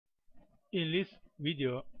In this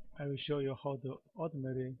video, I will show you how to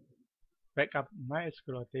automatically backup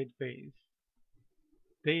MySQL database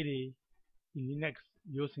daily in Linux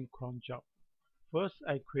using cron job. First,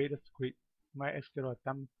 I create a script, MySQL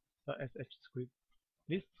dump.sh script.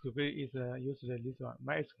 This script is usually this one,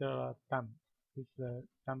 MySQL dump. This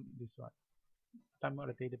dump this one, dump of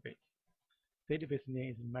the database. Database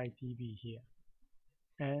name is MyDB here,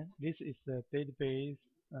 and this is the database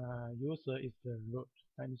user is the root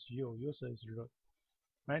minus u. User is root.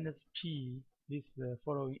 Minus P, this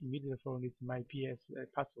following immediately following is my PS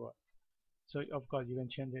password. So of course you can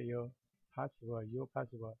change your password, your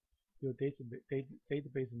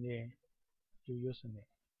database name, your username.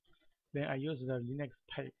 Then I use the Linux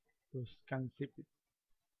pipe to scan zip it.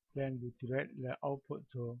 Then we direct the output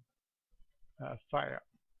to a file.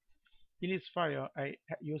 In this file, I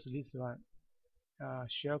use this one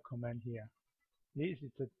shell command here. This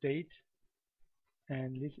is the date,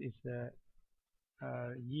 and this is the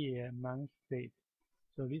year, month, date.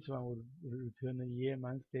 So this one will return the year,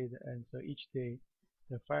 month, date, and so each day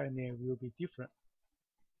the file name will be different.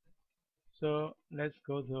 So let's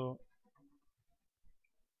go to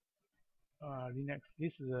Linux.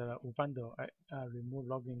 This is Ubuntu. I remove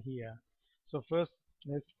login here. So first,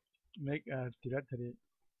 let's make a directory,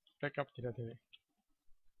 backup directory.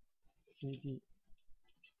 cd.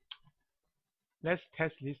 Let's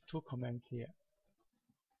test these two commands here.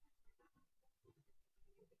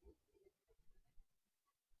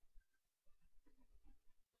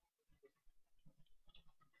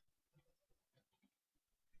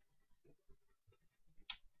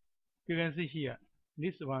 You can see here,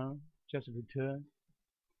 this one just return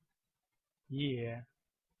year,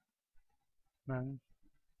 month,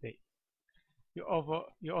 date. You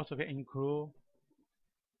also can include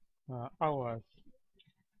hours,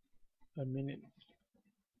 minutes.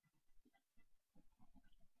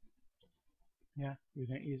 Yeah, you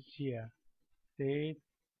can use here date,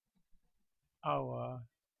 hour,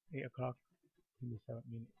 8 o'clock, 27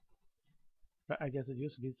 minutes. But I just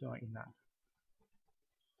use this one enough.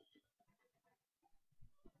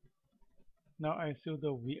 Now I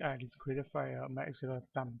sudo vi this create file MySQL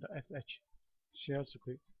dump.sh shell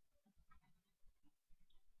script.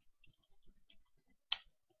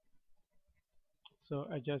 So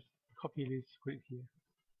I just copy this script here.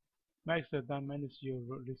 MySQL dump minus u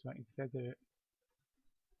wrote this one exactly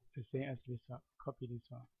the same as this one. Copy this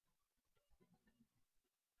one.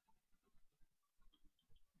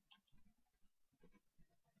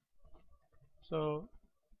 So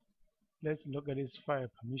let's look at this file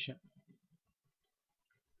permission.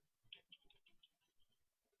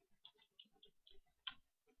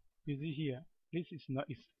 You see here, this is not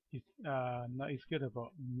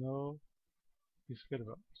executable, no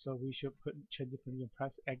executable. So we should change the permission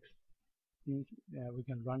plus X. Means we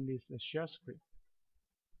can run this shell script.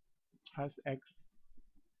 Plus X.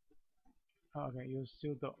 Okay, use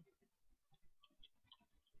sudo.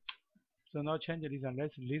 So now change this and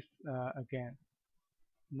let's list again.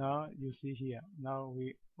 Now you see here. Now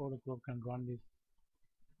all the group can run this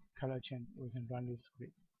color change. We can run this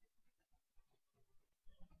script.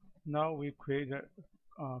 Now we create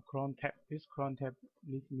a cron tab. This cron tab,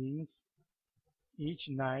 this means each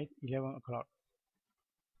night 11 o'clock,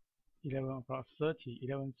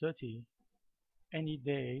 11:30, any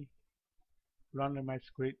day, run my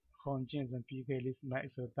script on Jiansen PK list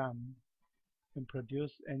MySQL dump and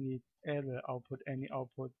produce any error output, any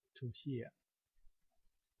output to here.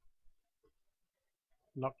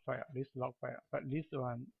 Log file, this log file, but this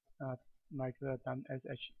one MySQL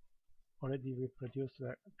dump.sh already reproduced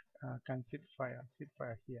the zip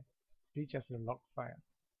file here. This is just a log file.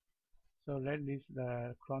 So let's list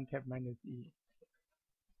the cron tab minus e.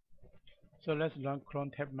 So let's run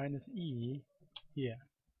cron tab minus e here.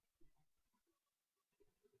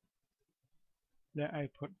 Then I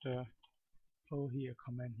put the O here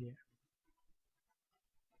command here.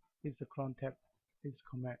 This is the cron tab, this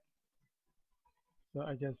command. So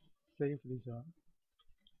I just save this one.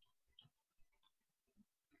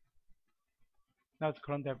 Now it's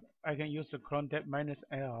cron tab. I can use the cron tab minus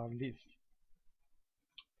L list.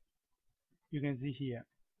 You can see here.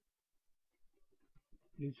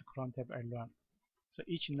 This is cron tab I run. So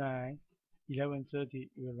each night, 11:30,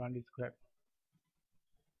 you will run this script.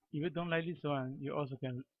 If you don't like this one, you also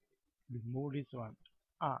can remove this one.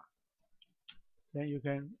 Then you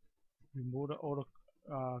can remove all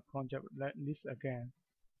the cron job like this again.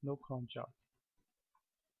 No cron job.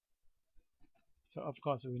 So of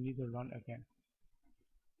course we need to run again.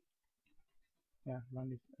 Yeah, run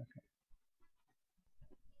this. Okay.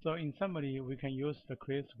 So in summary, we can use the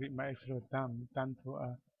create script MySQL dump to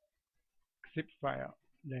a zip file.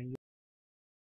 Then